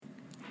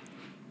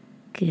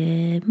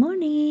Good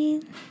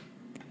morning.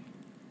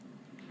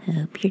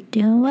 Hope you're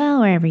doing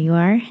well wherever you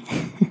are.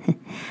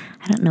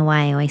 I don't know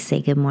why I always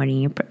say good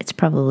morning. It's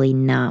probably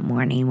not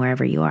morning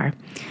wherever you are.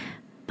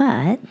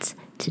 But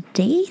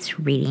today's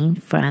reading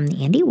from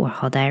the Andy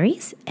Warhol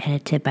Diaries,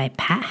 edited by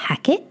Pat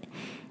Hackett,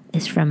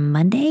 is from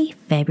Monday,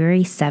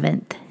 February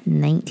 7th,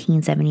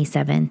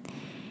 1977.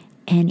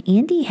 And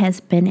Andy has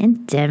been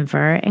in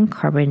Denver and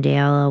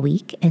Carbondale all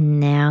week, and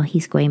now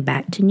he's going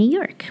back to New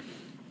York.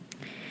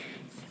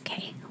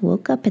 Okay,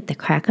 woke up at the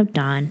crack of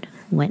dawn,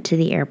 went to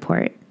the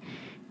airport.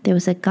 There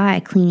was a guy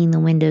cleaning the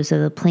windows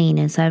of the plane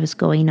as I was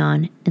going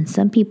on, and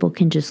some people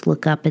can just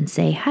look up and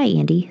say, "Hi,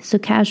 Andy," so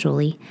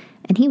casually,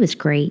 and he was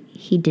great.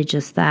 He did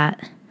just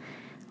that.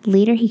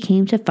 Later, he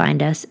came to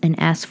find us and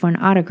asked for an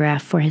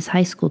autograph for his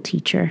high school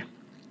teacher.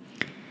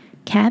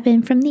 Cab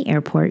in from the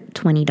airport,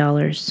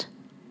 $20.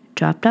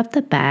 Dropped off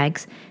the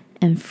bags,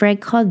 and Fred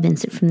called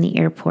Vincent from the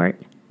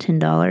airport,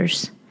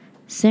 $10.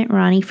 Sent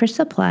Ronnie for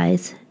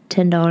supplies,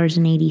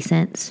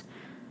 $10.80.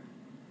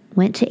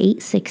 Went to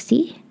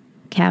 860,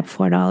 cab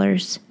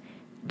 $4.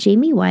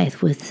 Jamie Wythe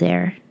was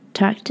there,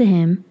 talked to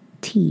him,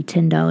 tea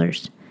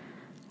 $10.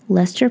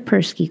 Lester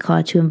Persky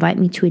called to invite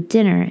me to a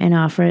dinner and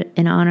offer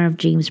in honor of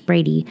James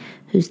Brady,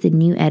 who's the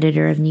new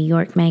editor of New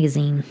York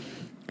Magazine.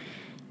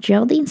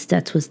 Geraldine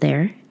Stutz was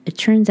there. It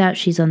turns out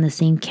she's on the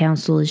same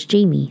council as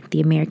Jamie,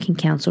 the American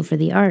Council for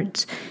the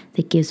Arts,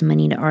 that gives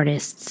money to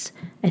artists.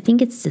 I think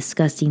it's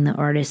disgusting, the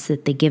artists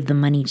that they give the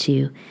money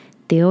to.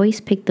 They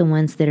always pick the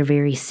ones that are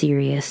very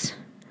serious.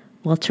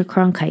 Walter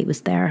Cronkite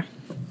was there.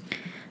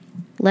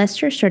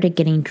 Lester started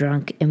getting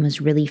drunk and was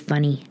really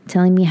funny,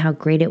 telling me how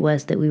great it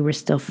was that we were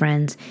still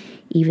friends,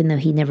 even though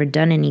he'd never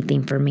done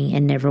anything for me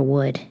and never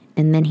would.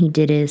 And then he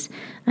did his,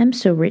 "I'm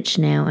so rich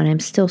now and I'm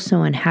still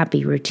so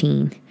unhappy"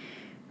 routine.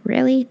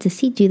 Really? Does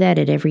he do that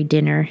at every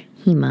dinner?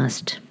 He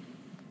must.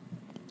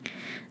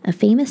 A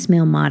famous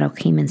male model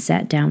came and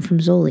sat down from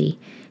Zoli.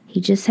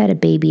 He just had a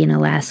baby in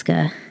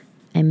Alaska.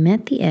 I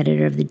met the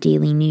editor of the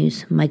Daily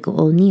News,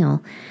 Michael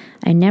O'Neill.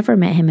 I never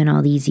met him in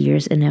all these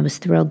years, and I was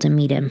thrilled to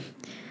meet him.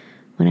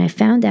 When I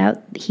found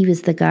out he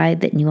was the guy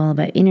that knew all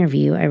about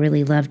Interview, I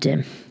really loved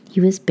him. He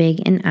was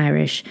big and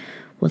Irish,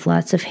 with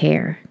lots of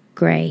hair,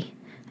 gray.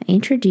 I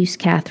introduced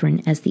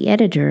Catherine as the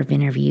editor of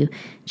Interview,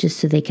 just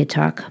so they could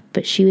talk,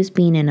 but she was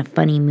being in a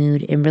funny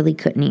mood and really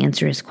couldn't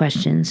answer his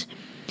questions.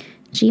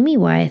 Jamie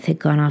Wythe had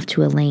gone off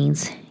to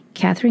Elaine's.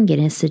 Catherine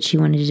Guinness said she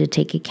wanted to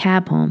take a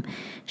cab home.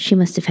 She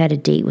must have had a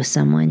date with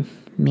someone.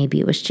 Maybe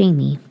it was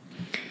Jamie.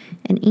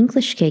 An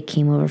English kid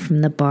came over from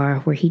the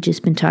bar where he'd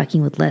just been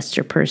talking with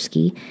Lester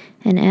Persky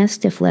and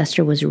asked if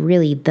Lester was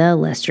really the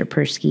Lester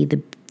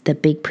Persky, the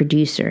big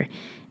producer,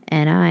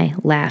 and I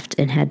laughed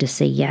and had to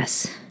say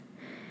yes.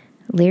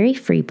 Larry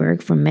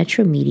Freeberg from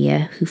Metro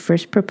Media, who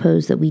first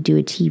proposed that we do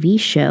a TV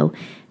show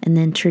and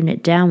then turned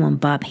it down when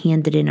Bob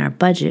handed in our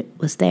budget,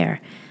 was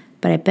there.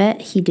 But I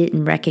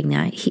didn't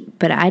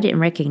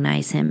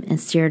recognize him and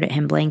stared at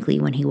him blankly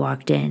when he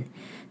walked in.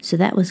 So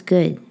that was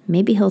good.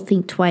 Maybe he'll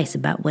think twice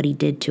about what he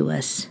did to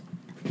us.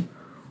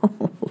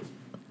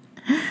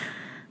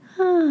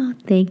 Oh,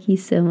 thank you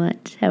so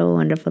much. Have a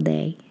wonderful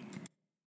day.